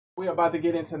We're about to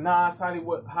get into Nas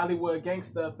Hollywood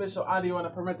Gangsta official audio in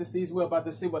the parentheses. We're about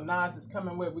to see what Nas is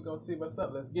coming with. We're gonna see what's up.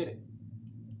 Let's get it.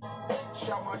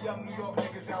 Shout my young New York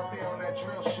niggas out there on that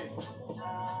drill shit.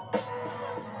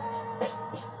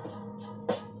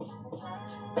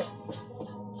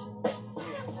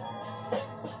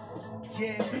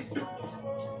 Yeah.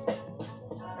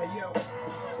 Hey yo.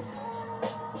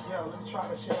 Yo, let me try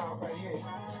this shit out right here.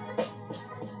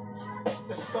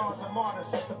 The scars of martyrs,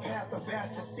 the path of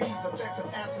bastard seeds, effects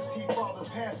of absentee fathers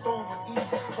passed on with ease.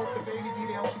 Hope the babies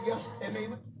eat healthier and made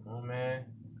with. Oh man,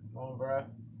 come on, bruh.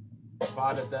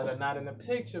 Fathers that are not in the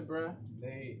picture, bruh.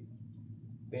 They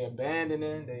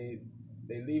abandoning, they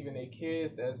leaving their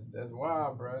kids. That's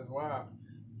wild, bruh. That's wild.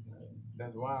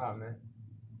 That's wild, man.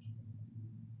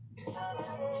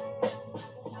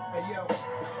 Hey yo.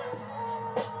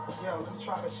 Yo, let me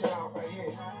try this shit out right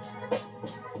here.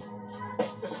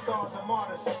 The scars of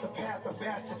martyrs, the path of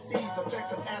bastard seeds,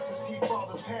 effects of absentee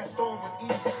fathers passed on with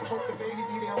ease. Hope the babies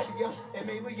eat healthier and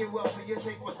may we get wealthier.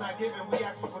 Take what's not given, we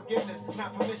ask for forgiveness,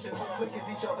 not permission. Hope click is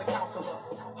each other counselor.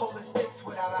 Holding sticks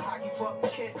without a hockey puck,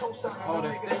 can't co-sign on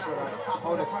them niggas.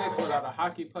 Holding sticks without a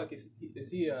hockey puck. Is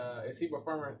he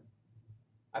referring?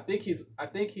 I think he is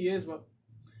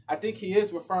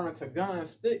referring to gun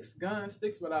sticks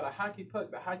without a hockey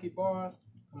puck. The hockey bars.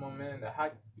 Come on, man. The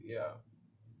hockey, yeah.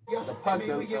 The puck,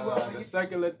 the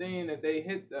circular thing that they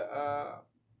hit the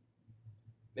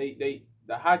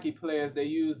hockey players, they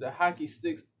use the hockey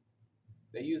sticks.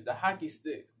 They use the hockey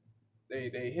sticks.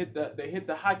 They hit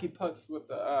the hockey pucks with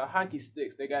the hockey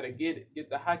sticks. They gotta get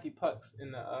the hockey pucks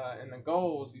in the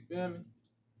goals. You feel me?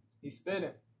 He's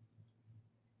spitting.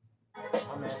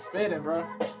 Oh man, spitting, bro.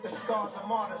 The scars of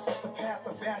martyrs, the path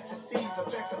of bastard seeds,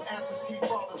 effects of absentee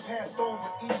fathers passed on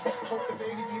with ease. Hope the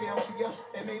babies eat healthier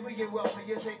and may we get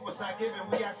wealthier. Take what's not given,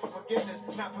 we ask for forgiveness,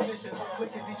 not permission. Hope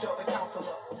click is each other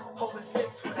counselor. Holding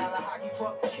sticks without a hockey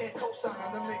puck, can't co-sign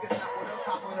on them niggas not with us.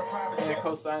 Hop on a private jet. Can't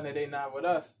co-sign that they not with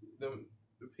us. The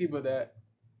people that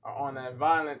are on that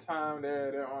violent time,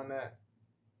 they're on that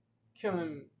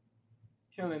killing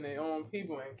their own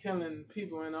people and killing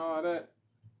people and all that.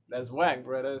 That's whack,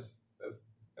 bro. That's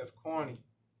corny.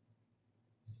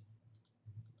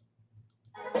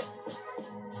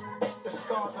 The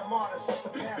scars of martyrs, the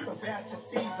path of bastard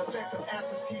seeds, effects of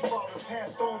absentee fathers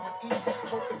passed on with ease.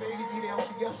 Hope the babies eat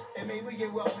healthier and may we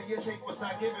get wealthier. Take what's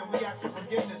not given, we ask for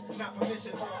forgiveness, not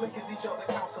permission. Hope click is each other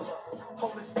counselor.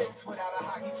 Holding sticks without a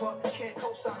hockey puck, can't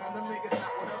co-sign on them niggas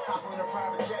not with us. Hop on a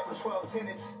private jet with 12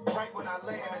 tenants. Right when I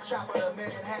land, a chopper to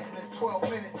Manhattan is 12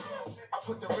 minutes. I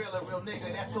put the real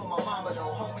nigga, that's on my mama though.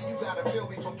 Homie, you gotta feel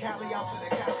me from Cali out to the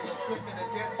Cali. I'm slick in the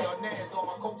Desi or Naz on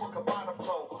my Copacabana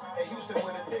flow. And Houston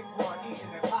with a thick one,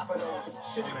 eating and popping those.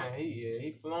 Shit, man,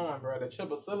 he flowing, bro. The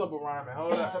triple syllable rhyming.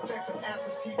 Hold up. Effects of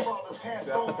absentee fathers passed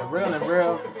I on. put the real in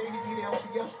real. The babies eat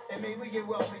healthier and may we get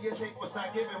wealthier. Take what's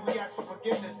not given, we ask for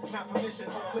forgiveness, not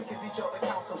permission. Hope click is each other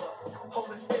counselor.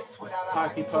 Holding sticks without a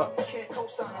hockey puck, can't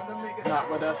co-sign on them niggas not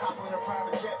with us. Hop on a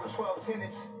private jet with 12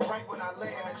 tenants. Right when I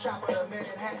land, a chopper to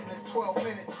Manhattan is 12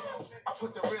 minutes. I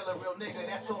put the real nigga,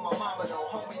 that's on my mama though.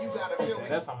 Homie, you gotta feel me.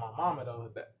 That's on my mama though.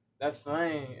 That's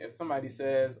slang. If somebody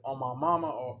says on my mama,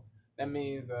 or that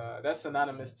means that's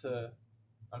synonymous to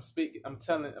I'm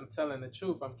telling the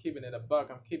truth. I'm keeping it a buck.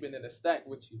 I'm keeping it a stack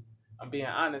with you. I'm being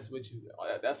honest with you.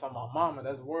 That's on my mama.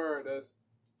 That's word. That's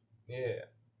yeah.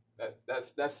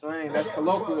 That's slang. That's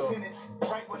colloquial. 12 minutes.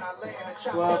 Right when I land, a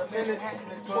chopper 12 to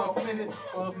Manhattan is 12 minutes.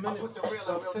 12 minutes. I put the real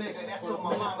nigga, that's on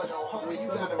my mama though. Homie, you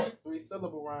gotta 3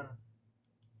 syllable rhyme.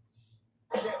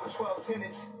 Jet with 12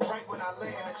 tenants. Right when I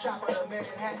land, a chopper to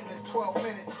Manhattan is 12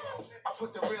 minutes. I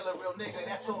put the real nigga,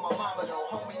 that's on my mama though.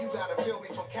 Homie, you gotta feel me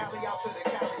from Cali out to the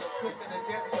Cali. I'm slick in the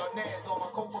Desi or Naz on my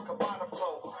Copacabana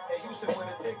flow. And Houston with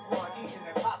a thick one, eating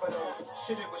and popping those.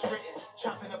 Shit, it was written,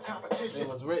 chopping up competition. It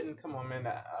was written. Come on, man.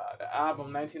 The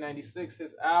album 1996.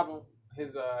 His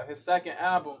second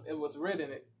album. It was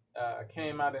written. It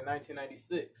came out in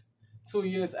 1996. 2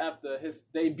 years after his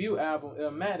debut album,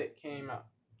 Illmatic, came out.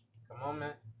 Come on,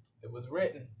 man. It was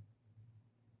written.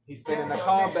 He's spinning the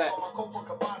callback.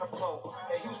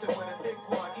 And Houston with a thick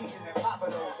one, eating and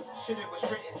popping those. Shit, it was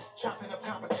written, chopping up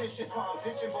competition. Palms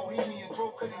itching, Bohemian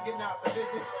Grove couldn't get Nas to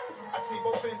visit. I see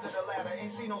both ends of the ladder,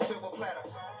 ain't see no silver platter.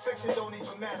 Fiction don't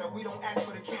even matter, we don't act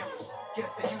for the cameras.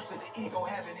 Guess the use of the ego,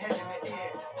 having head in the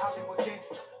air. Hollywood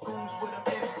gangsta, goons with them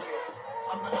everywhere.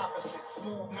 I'm the opposite,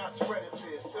 smooth, not spreading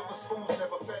fear. Silver spoons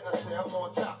never fed us, say I'm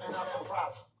on top and I'm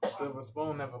surprised. Silver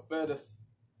spoon never fed us.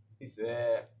 He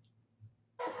said,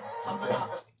 I'm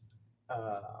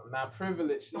not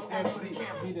privileged.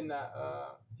 He did not.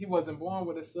 He wasn't born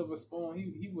with a silver spoon.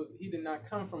 He did not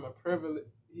come from a privilege.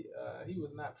 he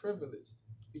was not privileged.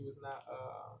 He was not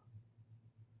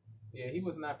he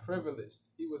was not privileged.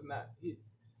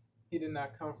 He did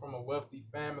not come from a wealthy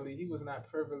family. He was not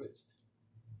privileged.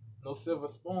 No silver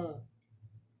spoon.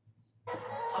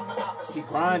 He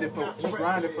grinded for his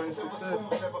success.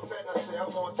 Hold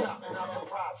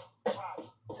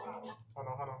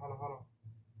on.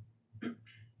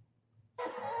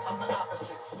 I'm the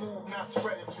opposite, smooth, not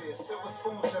spreading fear. Silver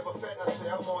spoons never fed, I say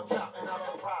I'm on top and I'm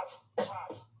surprised.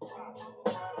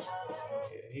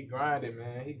 Yeah, he grinded,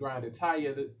 man. He grinded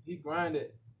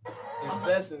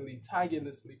incessantly,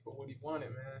 tirelessly for what he wanted,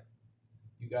 man.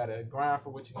 You gotta grind for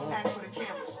what you want. Act for the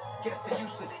cameras, guess the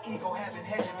use of the ego, having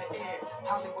head in the air.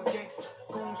 Hollywood gangster,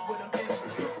 goons with them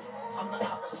everywhere. I'm the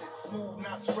opposite, smooth,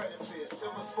 not spreading fear.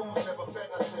 Silver spoons never fed,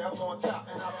 I say I'm on top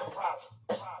and I'm surprised.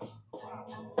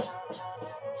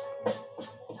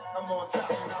 I'm on top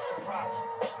and I'm surprised.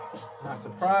 Not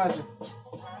surprising.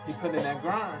 He put in that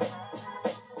grind.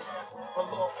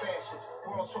 Below fashions,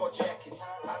 world tour jackets.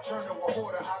 I turn to a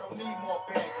hoarder, I don't need more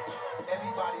baggage.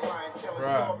 Everybody lying, telling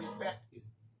stories back.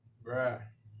 Bruh.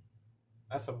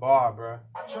 That's a bar, bruh.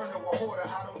 I turn to a hoarder,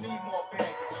 I don't need more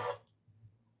baggage.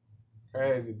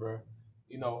 Crazy, bruh.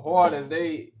 You know, hoarders,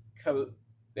 they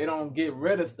don't get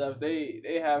rid of stuff.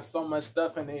 They have so much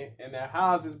stuff in their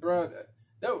houses, bruh.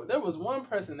 There was one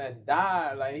person that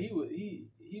died. Like he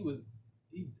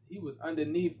was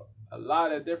underneath a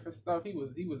lot of different stuff.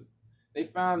 They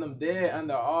found him dead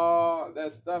under all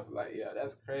that stuff. Like, yeah,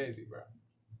 that's crazy, bro.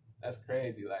 That's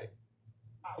crazy. Like,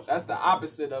 that's the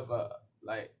opposite of a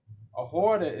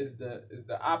hoarder is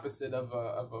the opposite of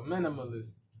a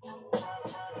minimalist.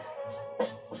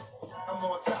 I'm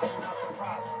on top and I'm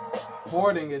surprised.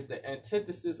 Hoarding is the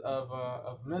antithesis of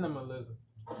minimalism.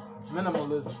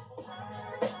 Minimalism.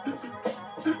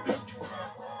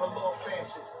 Below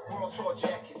fashions, world tour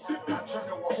jackets. I turn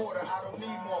to a hoarder, I don't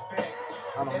need more baggage.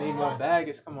 I don't need more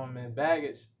baggage. Come on, man.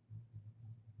 Baggage.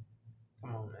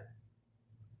 Come on, man.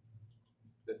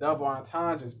 The double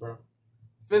entendres, bro.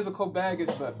 Physical baggage,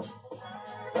 but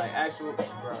like actual,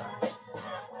 bro.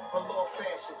 Below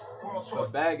fashions, world tour.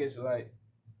 But baggage, like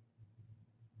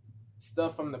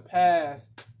stuff from the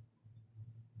past,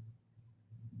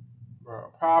 bro.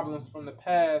 Problems from the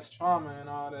past, trauma, and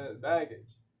all that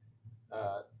baggage.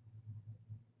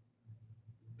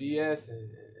 BS and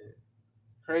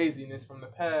craziness from the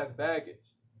past,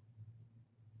 baggage.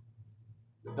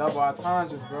 The double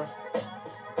entendres, bro.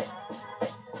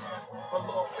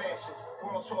 Below fashions,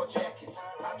 world tour jackets.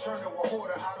 I turn to a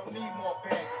hoarder, I don't need more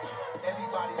baggage.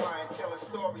 Everybody lying, telling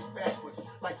stories backwards,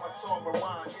 like my song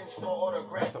Rewind, in-store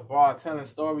autograph. That's a bar, telling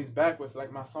stories backwards,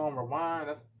 like my song Rewind.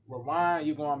 That's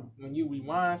rewind. When you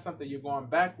rewind something, you're going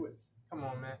backwards. Come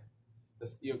on, man.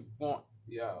 You're going,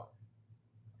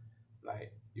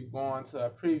 like you're going to a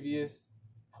previous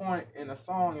point in a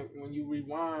song. When you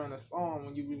rewind a song,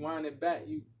 when you rewind it back,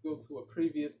 you go to a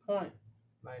previous point.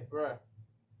 Like, bruh,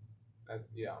 that's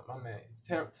my man.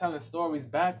 Telling stories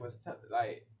backwards,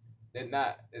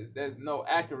 there's no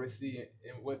accuracy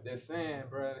in what they're saying,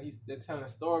 bruh. They're telling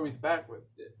stories backwards.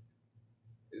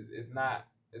 It's not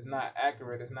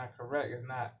accurate. It's not correct. It's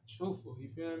not truthful. You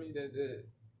feel me?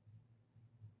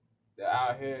 They're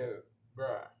out here,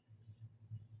 bruh.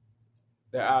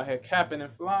 They're out here capping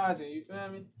and flogging, you feel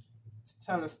me?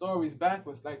 Telling stories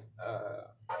backwards, like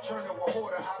I turn to a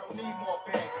hoarder, I don't need more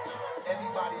baggage.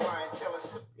 Everybody lying, telling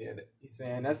stories. Yeah, he's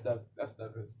saying that stuff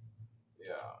is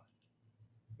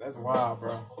that's wild,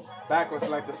 bro. Backwards,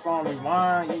 like the song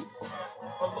Rewind.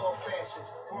 Below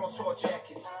fashions, world tour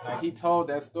jackets. Like he told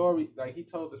that story, like he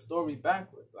told the story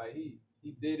backwards. Like he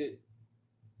did it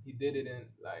in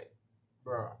like,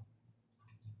 bro.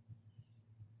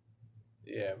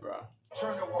 Yeah, bro.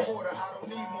 Turn to a hoarder, I don't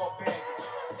need more baggage.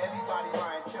 Everybody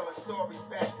lying, telling stories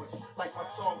backwards, like my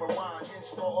song Rewind,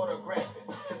 in-store autographing.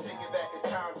 To take it back in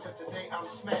time, to today I'm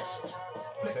smashing.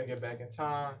 Take it back in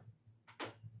time.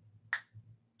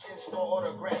 In-store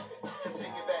autographing. To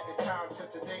take it back in time,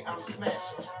 to today I'm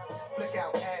smashing. Flick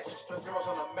out ashes, flip girls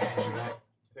on a mattress.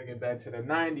 Take it back to the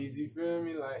 90s, you feel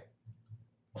me? Like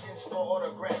in-store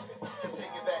autographing. To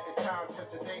take it back in time,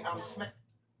 to today I'm smashing.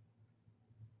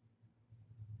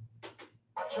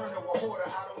 I turn to a hoarder,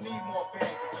 I don't need more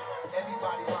baggage.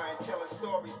 Everybody lying, telling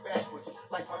stories backwards,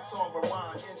 like my song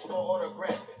Rewind, in-store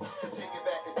autographing. To take it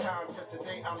back in time, to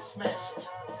today I'm smashing.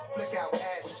 Flick out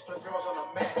ashes, flip girls on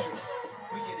a mattress.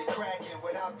 We get it cracking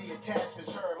without the attachments.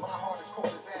 Heard my heart is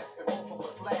cold as aspen, both of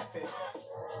us laughing.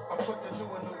 I put the new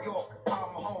in New York,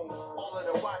 I'm home. All of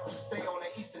the watches stay on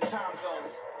the Eastern time zone.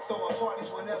 Throwing parties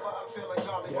whenever I'm feeling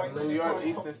jolly. Yeah, New York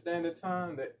Eastern Standard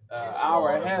Time,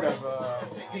 hour ahead of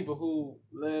people who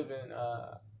live in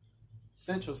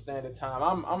Central Standard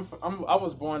Time. I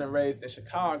was born and raised in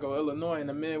Chicago, Illinois, in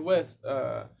the Midwest.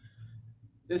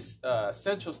 This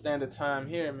Central Standard Time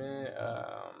here, man.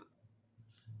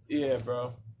 Yeah,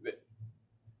 bro.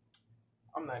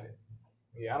 I'm not.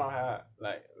 Yeah, I don't have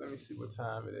like. Let me see what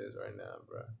time it is right now,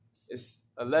 bro. It's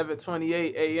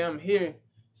 11:28 a.m. here,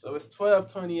 so it's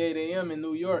 12:28 a.m. in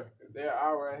New York. They're an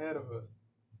hour ahead of us.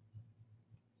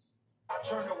 I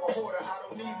turn to a hoarder, I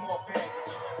don't need more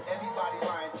baggage. Everybody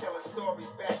lying, telling stories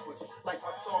backwards. Like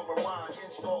my song Rewind,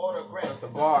 in-store autograph. That's a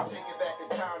bar. Take it back in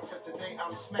time to today,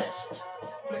 I'm smashing.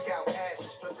 Flick out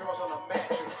ashes, flip girls on a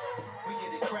mattress. We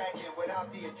get it cracking without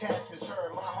the attachments.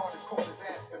 Heard my heart is cold as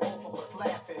aspen, both of us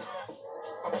laughing.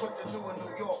 I put the new in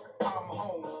New York, I'm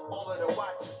home. All of the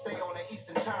watches stay on the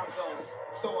Eastern time zone.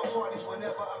 Throwing parties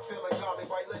whenever I'm feeling golly.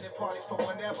 White linen parties for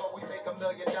whenever we make $1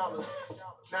 million.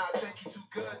 Now I think he's too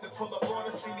good to pull up on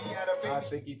us. See me at a baby. I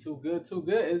think he too good, too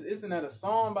good. Isn't that a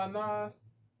song by Nas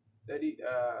that he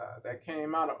that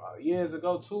came out years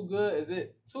ago? Too good. Is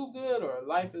it too good or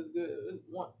life is good?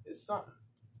 It's something.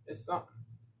 It's something.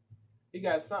 He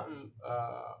got something.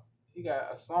 He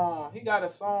got a song. He got a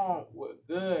song with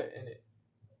good in it.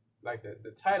 Like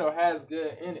the title has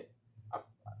good in it.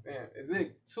 Man, is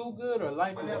it too good or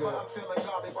life is good? Whenever I'm feeling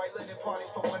golly, white linen parties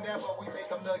for whenever we make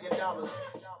 $1 million.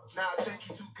 Now I think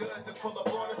he's too good to pull up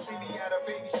on us. See me at a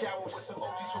baby shower with some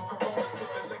OGs from Corona,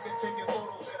 sipping liquor, taking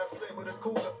photos, and I slid with a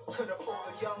cooler. Could have pulled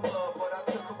a young love, but I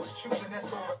took her was choosing. That's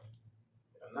over.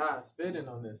 Nah, spitting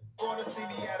on this. Wanna see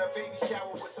me at a baby shower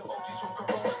with some OGs from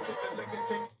Corona, sipping liquor,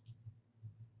 taking.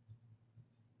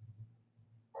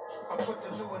 I put the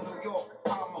new in New York,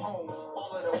 I'm home.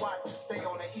 All of the watches stay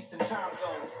on the Eastern time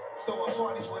zone. Throwing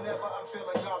parties whenever I'm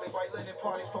feeling golly. White linen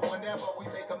parties for whenever we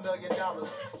make $1 million.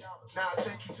 Now I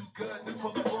think he's too good to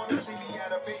pull up on us. See me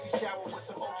at a baby shower with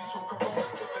some OGs from Corona,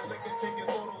 sipping liquor, taking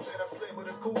photos, and I slid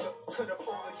with a cooler. Could have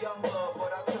pulled a young love,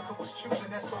 but I took her was choosing.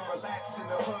 That's so relaxed in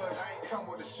the hood. I ain't come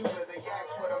with a shooter. They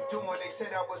asked what I'm doing. They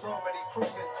said I was already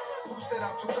proven. Who said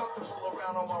I'm too comfortable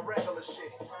around on my regular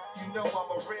shit? You know I'm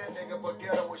a real nigga, but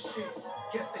ghetto is shit.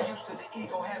 Guess the use of the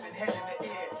ego, having head in the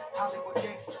air. Hollywood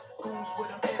gangster, goons with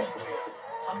them everywhere.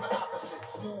 I'm the opposite,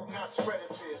 smooth, not spreading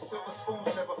fear. Silver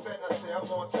spoons never fed, I say I'm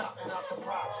on top and I'm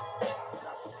surprised.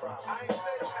 Not surprised. I ain't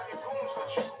said I'm having goons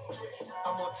with you. Yeah.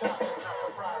 I'm on top, that's not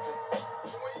surprising.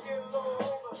 When you get a little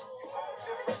older, you home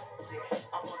different.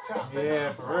 Yeah, I'm on top.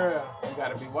 Yeah, for real. You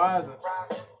gotta be wiser.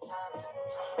 Rising.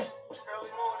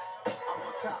 Early morning, I'm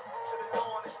on top. To the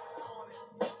dawning.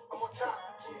 I'm on top.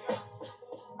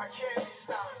 Yeah. I can't be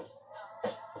stopped.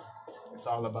 It's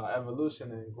all about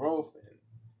evolution and growth and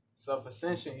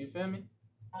self-ascension. You feel me?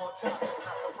 I'm on top, that's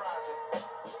not surprising.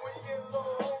 When you get a little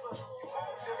older, you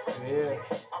home different.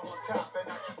 Yeah. I'm on top and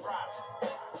I keep rising.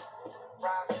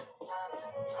 Rising.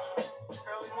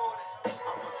 Early morning,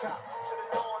 I'm on top. To the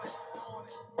dawning.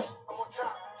 I'm on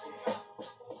top. Yeah.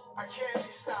 I can't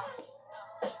be stopped.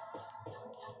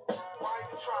 Why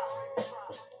even try?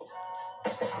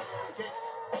 I'm a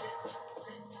gangster.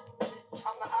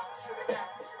 I'm the opposite of that.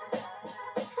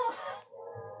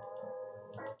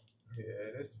 Yeah,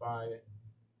 that's fire.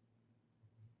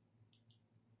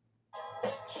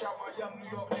 Shout my young New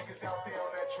York niggas out there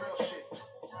on that drill shit.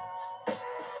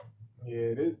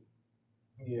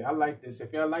 Yeah, I like this.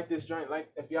 If y'all like this joint,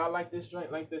 like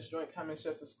this joint, comment,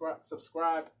 share,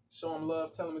 subscribe, show them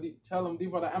love, tell them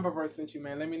Devo the Amberverse sent you,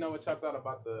 man. Let me know what y'all thought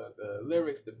about the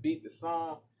lyrics, the beat, the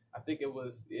song. I think it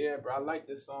was, yeah, bro. I like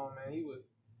this song, man.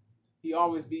 He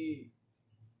always be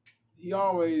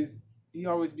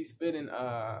spitting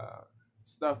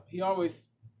stuff. He always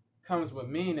comes with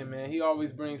meaning, man. He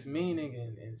always brings meaning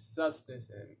and substance,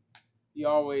 and he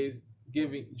always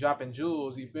dropping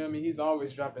jewels. You feel me? He's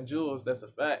always dropping jewels. That's a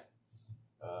fact.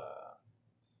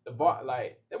 The bar,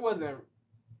 like, it wasn't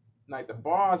like the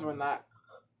bars were not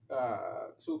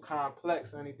too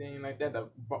complex or anything like that. The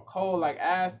cold like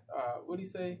what do you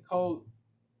say? Cold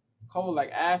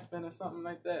like Aspen or something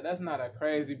like that. That's not a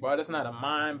crazy bar. That's not a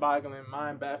mind-boggling,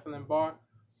 mind-baffling bar.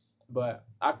 But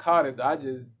I caught it. I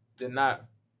just did not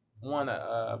want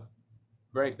to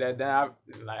break that down.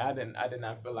 Like I did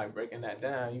not feel like breaking that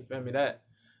down. You feel me?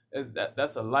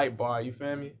 That's a light bar. You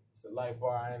feel me? It's a light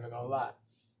bar. I ain't even gonna lie.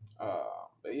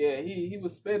 But yeah, he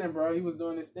was spitting, bro. He was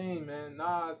doing his thing, man.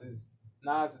 Nas is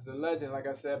a legend. Like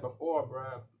I said before,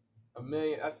 bro.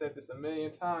 I said this a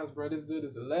million times, bro. This dude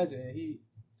is a legend.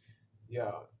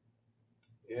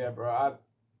 Bro.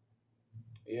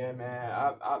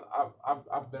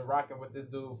 I've been rocking with this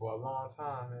dude for a long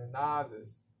time, man.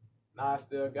 Nas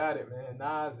still got it, man.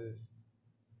 Nas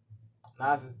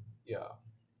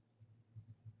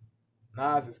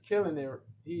is killing it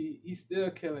He's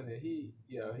still killing it. He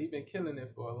been killing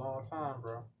it for a long time,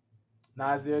 bro.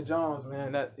 Nasir Jones,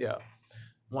 man,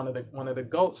 one of the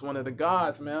goats, one of the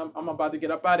gods, man. I'm about to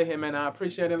get up out of here, man. I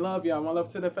appreciate and love y'all. One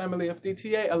love to the family of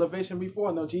DTA, Elevation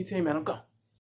Before, no GT, man. I'm gone.